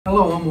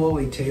Hello, I'm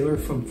Wally Taylor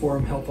from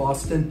Forum Health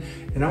Austin,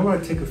 and I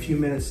want to take a few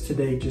minutes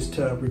today just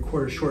to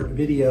record a short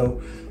video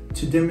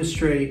to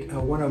demonstrate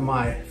one of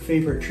my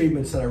favorite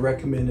treatments that I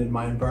recommend in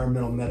my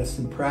environmental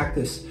medicine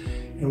practice.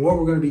 And what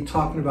we're going to be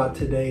talking about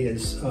today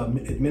is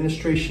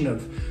administration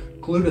of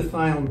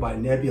glutathione by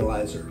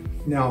nebulizer.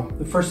 Now,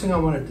 the first thing I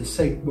wanted to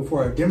say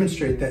before I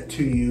demonstrate that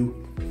to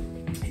you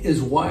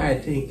is why I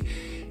think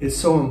it's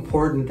so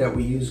important that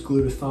we use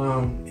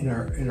glutathione in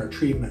our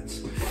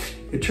treatments.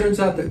 It turns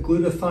out that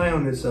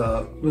glutathione is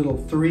a little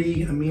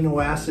 3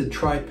 amino acid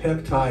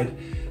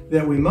tripeptide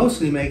that we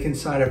mostly make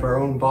inside of our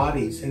own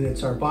bodies, and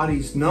it's our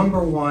body's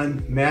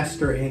 #1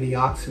 master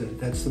antioxidant.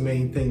 That's the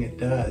main thing it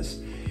does.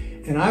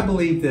 And I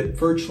believe that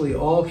virtually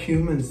all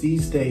humans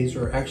these days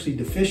are actually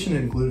deficient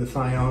in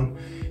glutathione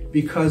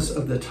because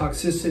of the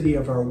toxicity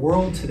of our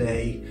world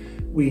today.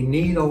 We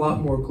need a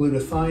lot more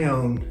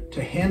glutathione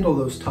to handle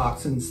those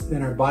toxins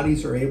than our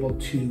bodies are able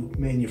to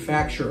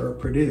manufacture or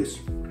produce,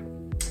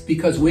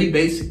 because we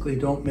basically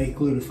don't make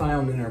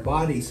glutathione in our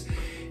bodies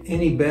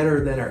any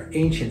better than our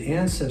ancient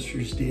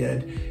ancestors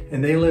did,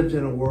 and they lived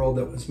in a world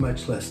that was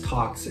much less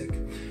toxic.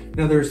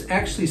 Now, there's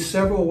actually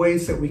several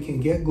ways that we can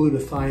get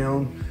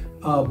glutathione,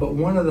 but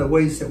one of the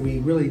ways that we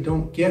really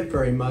don't get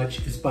very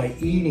much is by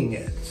eating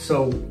it.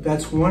 So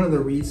that's one of the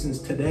reasons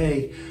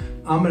today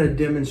I'm going to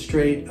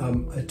demonstrate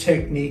a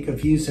technique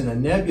of using a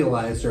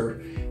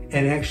nebulizer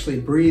and actually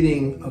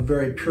breathing a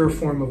very pure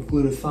form of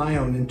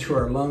glutathione into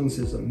our lungs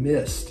as a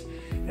mist.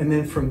 And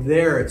then from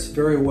there, it's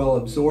very well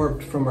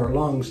absorbed from our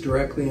lungs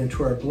directly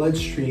into our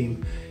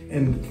bloodstream.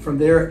 And from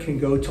there, it can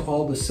go to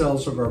all the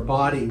cells of our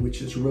body,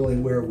 which is really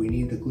where we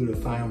need the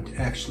glutathione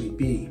to actually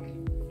be.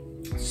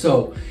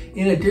 So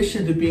in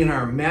addition to being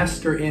our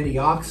master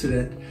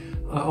antioxidant,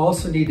 I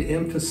also need to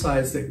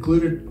emphasize that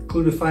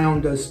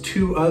glutathione does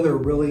 2 other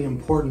really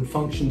important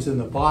functions in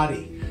the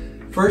body.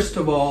 First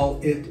of all,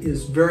 it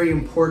is very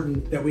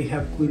important that we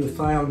have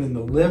glutathione in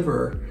the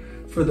liver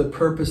for the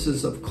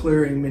purposes of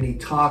clearing many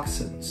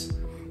toxins.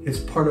 It's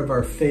part of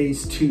our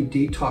phase 2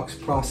 detox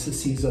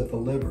processes of the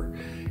liver.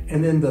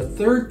 And then the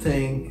third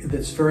thing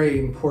that's very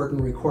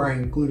important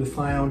requiring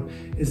glutathione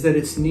is that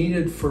it's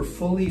needed for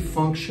fully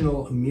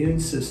functional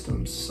immune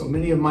systems. So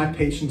many of my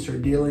patients are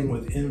dealing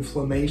with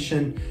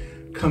inflammation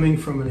coming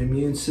from an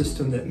immune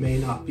system that may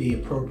not be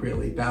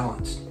appropriately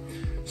balanced.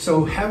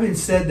 So having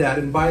said that,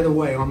 and by the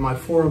way, on my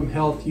Forum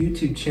Health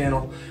YouTube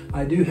channel,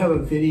 I do have a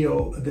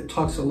video that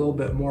talks a little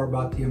bit more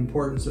about the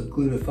importance of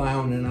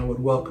glutathione, and I would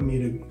welcome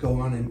you to go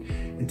on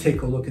and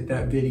take a look at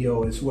that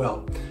video as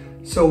well.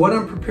 So what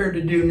I'm prepared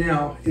to do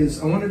now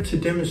is I wanted to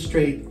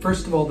demonstrate,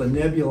 first of all, the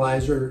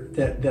nebulizer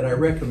that I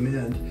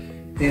recommend.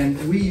 And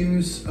we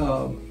use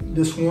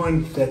this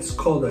one that's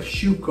called a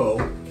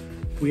Shuko.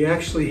 We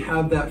actually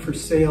have that for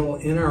sale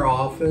in our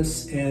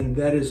office, and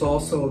that is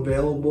also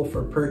available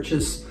for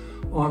purchase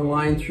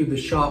online through the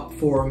Shop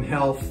Forum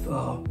Health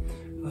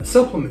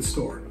supplement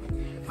store.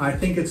 I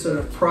think it's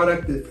a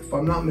product that, if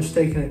I'm not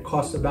mistaken, it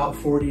costs about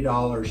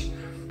 $40.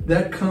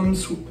 That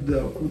comes,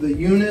 the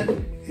unit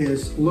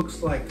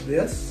looks like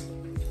this,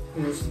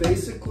 and it's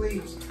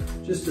basically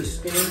just a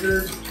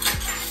standard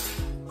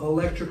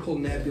electrical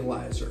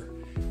nebulizer.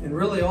 And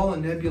really all a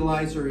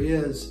nebulizer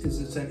is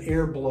it's an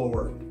air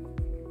blower.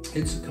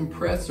 It's a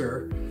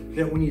compressor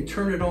that when you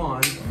turn it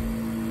on,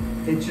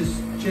 it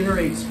just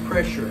generates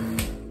pressure,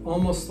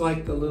 almost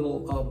like the little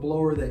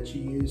blower that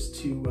you use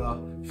to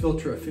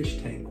filter a fish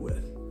tank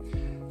with.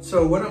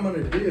 So what I'm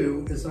going to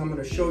do is I'm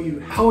going to show you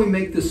how we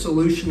make the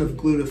solution of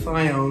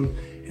glutathione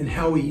and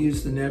how we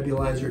use the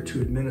nebulizer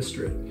to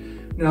administer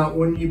it. Now,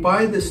 when you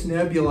buy this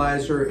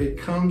nebulizer, it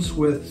comes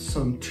with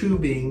some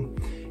tubing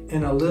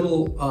and a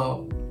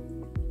little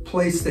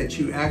place that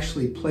you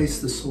actually place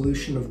the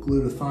solution of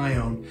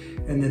glutathione,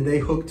 and then they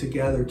hook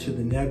together to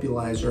the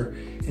nebulizer.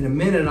 In a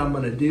minute, I'm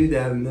going to do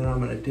that, and then I'm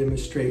going to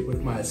demonstrate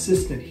with my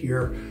assistant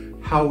here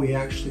how we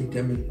actually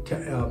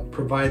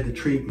provide the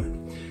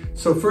treatment.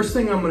 So first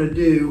thing I'm going to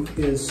do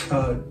is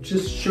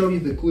just show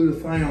you the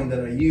glutathione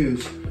that I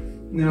use.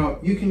 Now,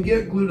 you can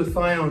get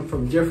glutathione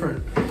from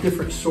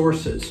different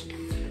sources,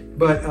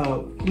 but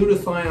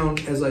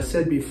glutathione, as I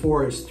said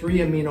before, is 3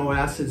 amino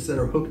acids that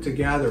are hooked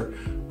together.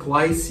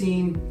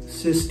 Glycine,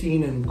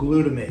 cysteine, and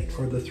glutamate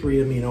are the 3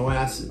 amino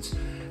acids.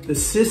 The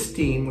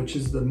cysteine, which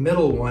is the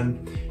middle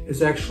one,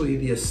 is actually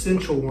the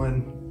essential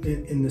one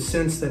in the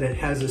sense that it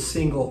has a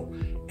single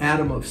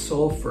atom of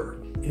sulfur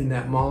in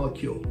that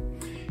molecule.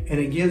 And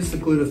it gives the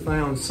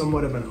glutathione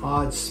somewhat of an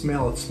odd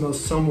smell. It smells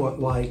somewhat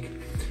like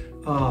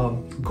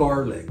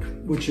garlic,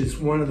 which is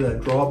one of the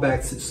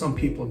drawbacks that some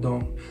people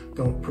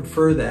don't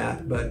prefer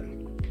that, but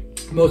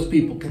most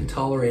people can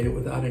tolerate it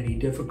without any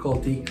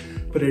difficulty.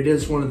 But it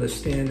is one of the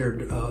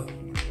standard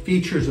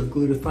features of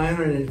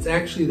glutathione, and it's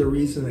actually the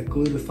reason that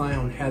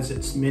glutathione has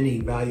its many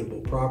valuable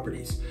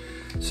properties.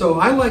 So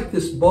I like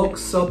this bulk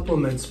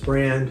supplements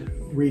brand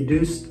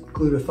reduced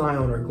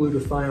glutathione, or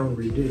glutathione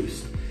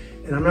reduced.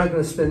 And I'm not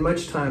going to spend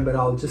much time, but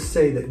I'll just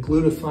say that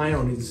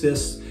glutathione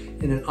exists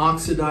in an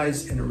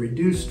oxidized and a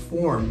reduced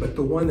form, but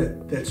the one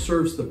that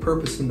serves the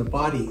purpose in the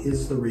body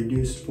is the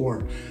reduced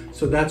form.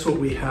 So that's what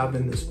we have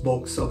in this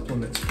bulk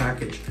supplements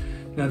package.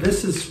 Now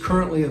this is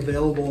currently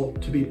available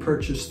to be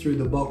purchased through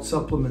the bulk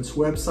supplements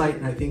website,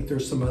 and I think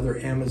there's some other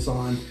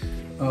Amazon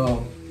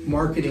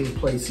marketing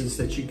places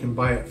that you can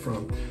buy it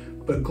from.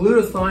 But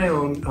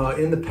glutathione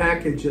in the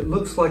package, it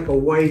looks like a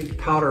white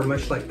powder,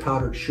 much like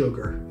powdered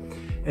sugar.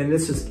 And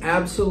this is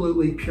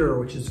absolutely pure,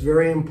 which is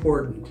very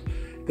important.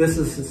 This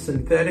is a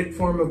synthetic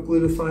form of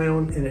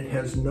glutathione, and it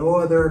has no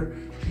other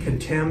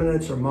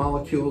contaminants or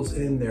molecules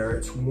in there.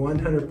 It's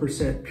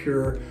 100%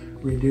 pure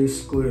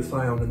reduced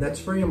glutathione, and that's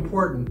very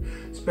important,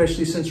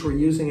 especially since we're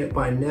using it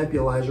by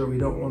nebulizer. We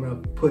don't want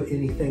to put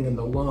anything in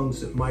the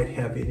lungs that might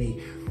have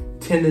any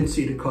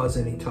tendency to cause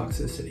any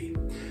toxicity.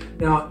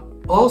 Now,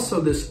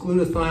 also this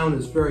glutathione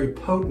is very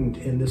potent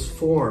in this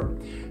form.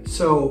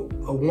 So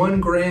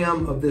 1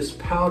 gram of this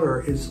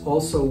powder is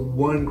also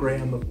 1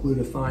 gram of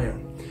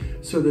glutathione.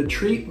 So the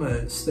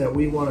treatments that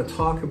we want to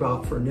talk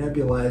about for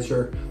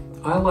nebulizer,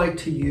 I like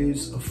to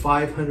use a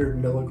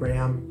 500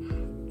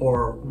 milligram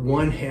or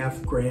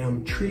 1/2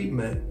 gram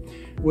treatment,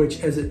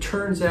 which, as it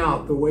turns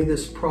out, the way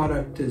this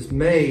product is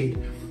made,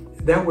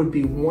 that would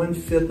be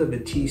 1/5 of a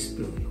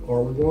teaspoon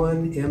or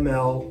 1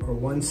 ml or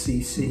 1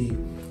 cc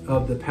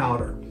of the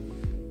powder.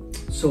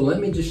 So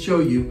let me just show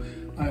you.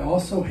 I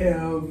also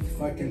have,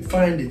 if I can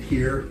find it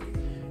here,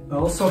 I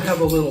also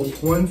have a little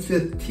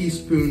 1/5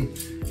 teaspoon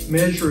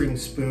measuring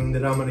spoon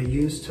that I'm going to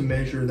use to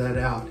measure that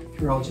out.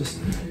 Here, I'll just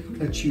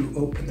let you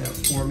open that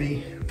for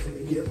me. Let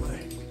me get my,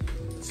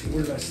 let's see,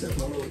 where did I set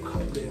my little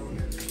cup down?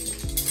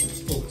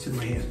 Oh, it's in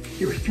my hand.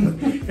 Here we go.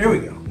 There we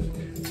go.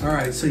 All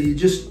right, so you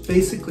just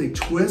basically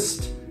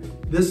twist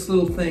this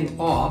little thing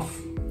off,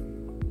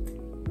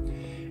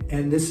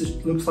 and this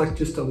looks like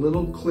just a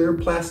little clear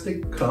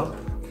plastic cup.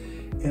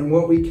 And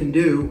what we can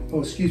do,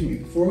 oh, excuse me,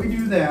 before we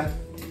do that,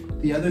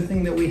 the other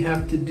thing that we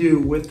have to do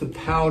with the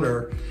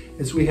powder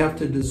is we have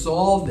to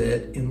dissolve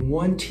it in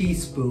 1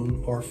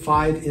 teaspoon or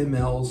 5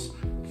 mLs,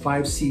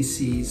 5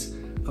 cc's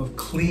of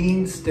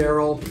clean,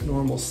 sterile,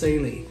 normal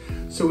saline.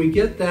 So we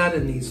get that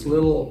in these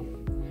little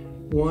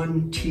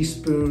 1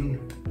 teaspoon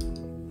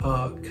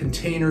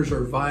containers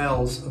or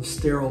vials of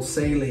sterile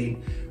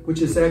saline,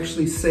 which is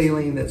actually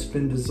saline that's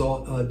been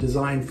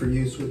designed for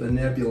use with a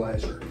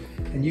nebulizer.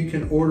 And you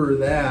can order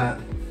that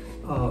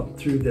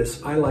through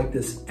this, I like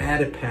this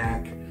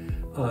Adipac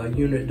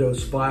unit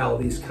dose vial.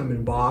 These come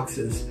in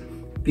boxes.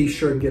 Be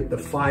sure to get the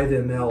 5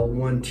 ml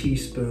 1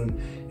 teaspoon,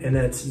 and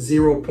that's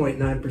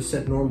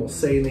 0.9% normal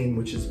saline,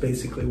 which is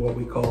basically what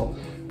we call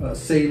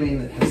saline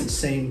that has the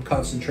same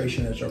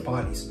concentration as our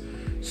bodies.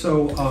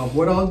 So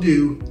what I'll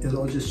do is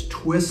I'll just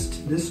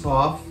twist this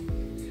off,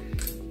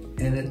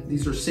 and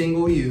these are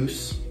single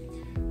use.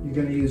 You're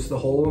going to use the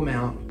whole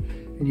amount,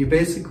 and you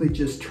basically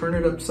just turn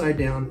it upside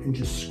down and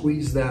just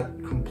squeeze that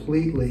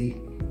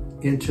completely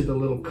into the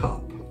little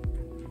cup.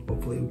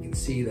 Hopefully we can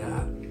see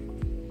that.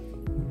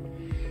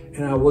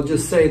 And I will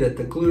just say that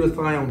the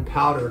glutathione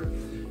powder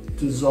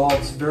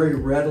dissolves very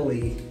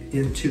readily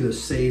into the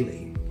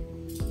saline.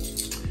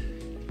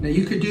 Now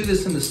you could do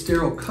this in a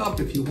sterile cup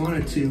if you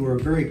wanted to, or a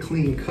very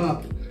clean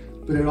cup,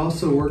 but it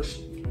also works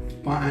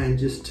fine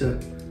just to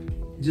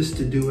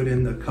do it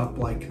in the cup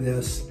like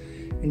this.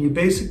 And you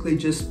basically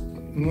just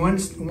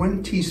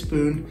one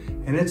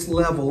teaspoon, and it's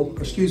level,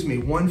 excuse me,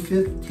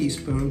 1/5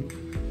 teaspoon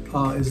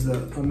is the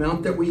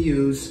amount that we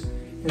use.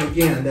 And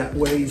again, that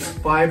weighs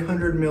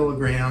 500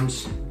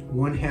 milligrams,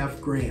 1/2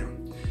 gram.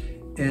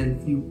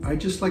 And I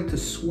just like to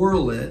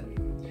swirl it,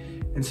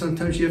 and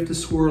sometimes you have to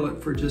swirl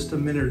it for just a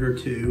minute or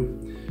two,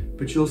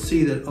 but you'll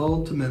see that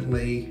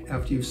ultimately,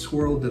 after you've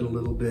swirled it a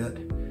little bit,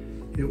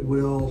 it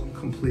will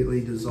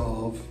completely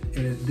dissolve,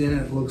 and then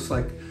it looks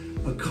like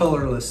a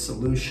colorless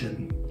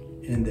solution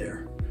in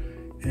there.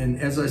 And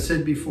as I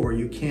said before,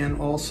 you can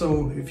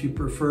also, if you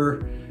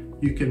prefer,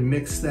 you can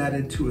mix that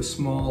into a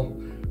small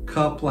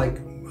cup. Like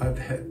I've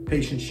had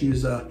patients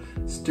use a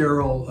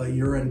sterile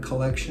urine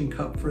collection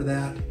cup for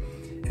that.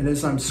 And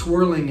as I'm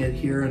swirling it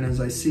here, and as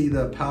I see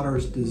the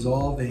powders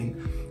dissolving,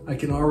 I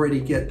can already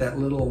get that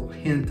little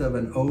hint of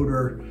an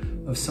odor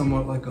of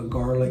somewhat like a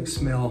garlic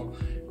smell,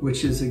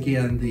 which is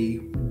again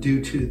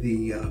due to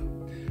the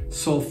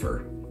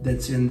sulfur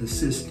that's in the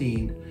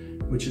cysteine,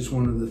 which is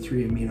one of the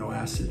 3 amino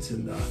acids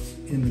in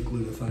the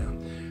glutathione.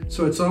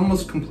 So it's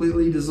almost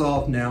completely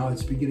dissolved now.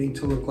 It's beginning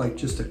to look like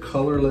just a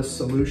colorless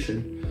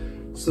solution.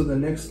 So the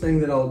next thing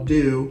that I'll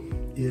do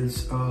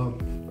is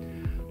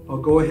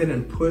I'll go ahead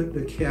and put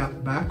the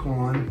cap back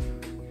on,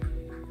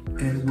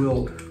 and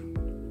we'll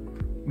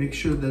make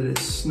sure that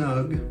it's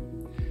snug.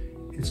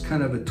 It's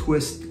kind of a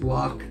twist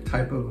lock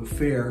type of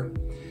affair.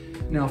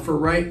 Now for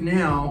right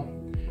now,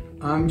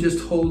 I'm just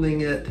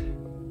holding it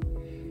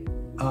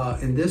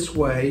in this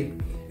way.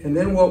 And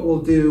then what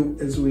we'll do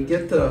is we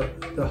get the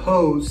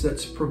hose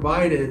that's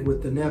provided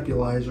with the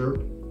nebulizer,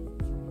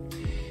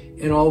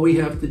 and all we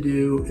have to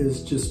do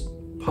is just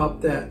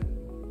pop that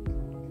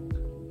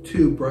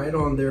tube right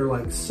on there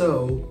like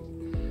so,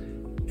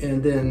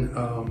 and then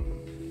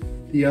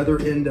the other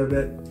end of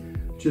it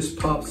just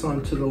pops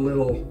onto the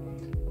little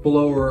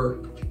blower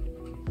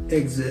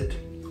exit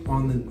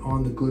on the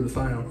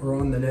glutathione or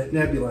on the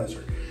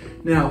nebulizer.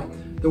 Now,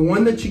 the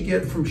one that you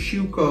get from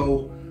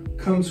Schuko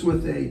comes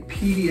with a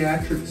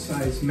pediatric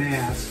size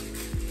mask,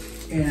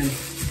 and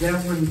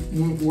that one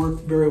won't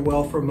work very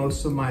well for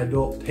most of my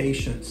adult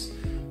patients.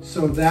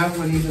 So that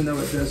one, even though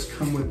it does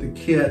come with the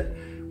kit,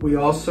 we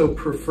also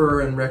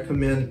prefer and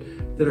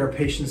recommend that our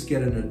patients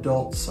get an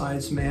adult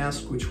size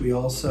mask, which we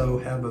also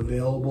have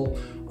available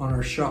on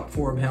our shop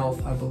Forum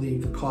Health. I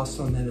believe the cost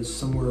on that is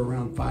somewhere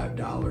around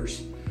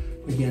 $5.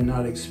 Again,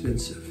 not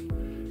expensive.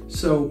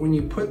 So when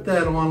you put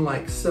that on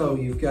like so,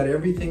 you've got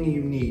everything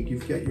you need.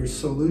 You've got your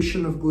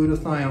solution of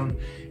glutathione.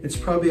 It's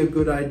probably a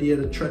good idea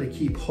to try to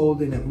keep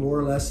holding it more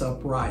or less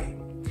upright.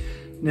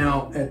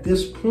 Now, at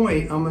this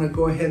point, I'm going to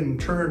go ahead and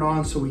turn it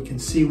on so we can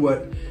see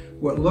what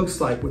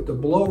looks like. With the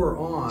blower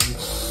on,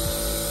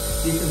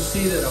 you can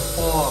see that a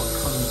fog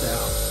comes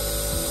out.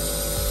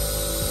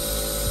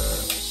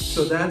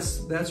 So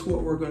that's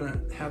what we're going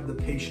to have the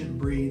patient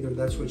breathe, or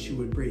that's what she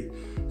would breathe.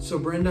 So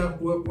Brenda,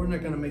 we're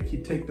not going to make you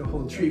take the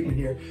whole treatment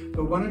here,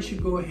 but why don't you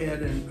go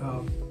ahead and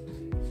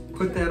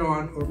put that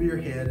on over your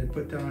head and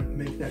put down,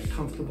 make that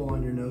comfortable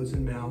on your nose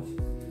and mouth.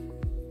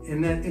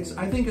 And then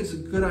I think it's a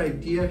good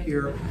idea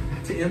here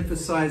to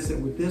emphasize that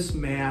with this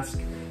mask,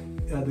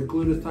 the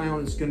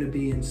glutathione is going to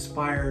be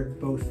inspired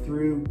both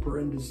through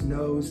Brenda's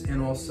nose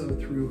and also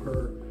through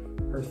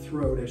her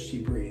throat as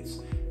she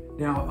breathes.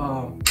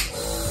 Now,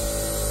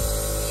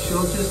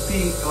 she'll just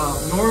be,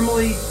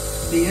 normally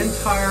the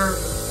entire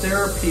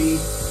therapy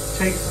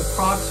takes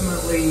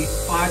approximately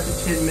 5 to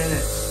 10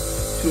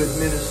 minutes to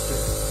administer.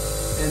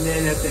 And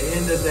then at the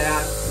end of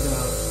that,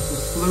 the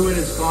fluid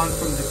is gone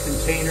from the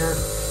container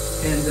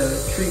and the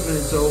treatment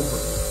is over.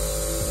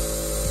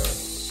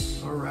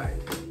 All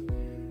right.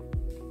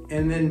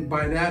 And then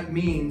by that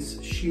means,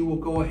 she will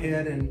go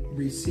ahead and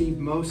receive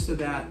most of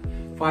that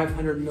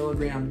 500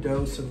 milligram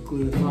dose of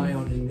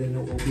glutathione, and then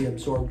it will be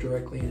absorbed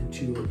directly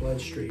into her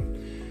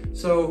bloodstream.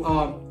 So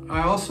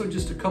I also,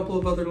 just a couple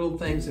of other little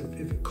things, if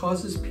it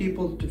causes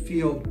people to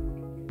feel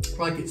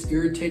like it's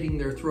irritating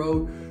their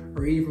throat,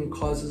 or even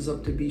causes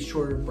up to be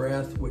short of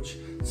breath, which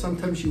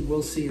sometimes you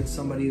will see in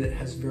somebody that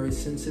has very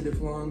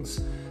sensitive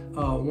lungs,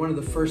 one of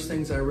the first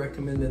things I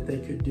recommend that they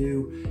could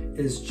do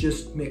is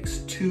just mix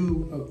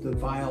 2 of the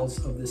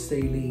vials of the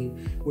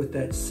saline with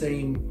that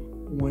same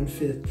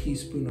 1/5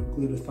 teaspoon of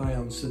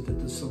glutathione, so that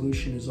the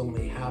solution is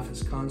only half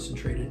as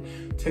concentrated.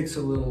 It takes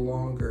a little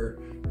longer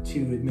to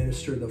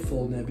administer the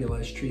full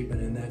nebulized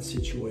treatment in that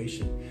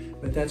situation.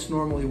 But that's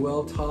normally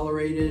well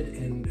tolerated,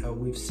 and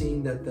we've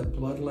seen that the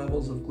blood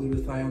levels of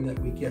glutathione that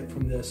we get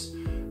from this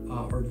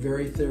are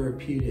very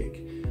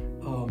therapeutic.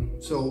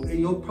 So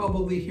you'll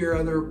probably hear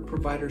other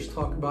providers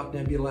talk about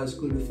nebulized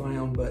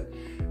glutathione, but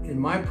in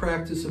my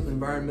practice of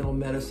environmental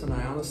medicine,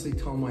 I honestly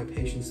tell my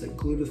patients that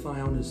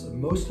glutathione is the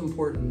most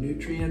important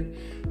nutrient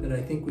that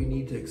I think we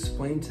need to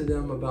explain to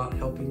them about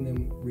helping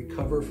them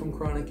recover from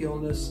chronic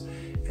illness.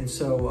 And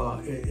so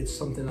it's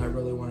something I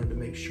really wanted to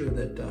make sure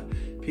that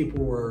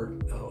people were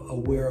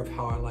aware of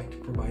how I like to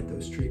provide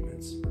those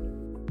treatments.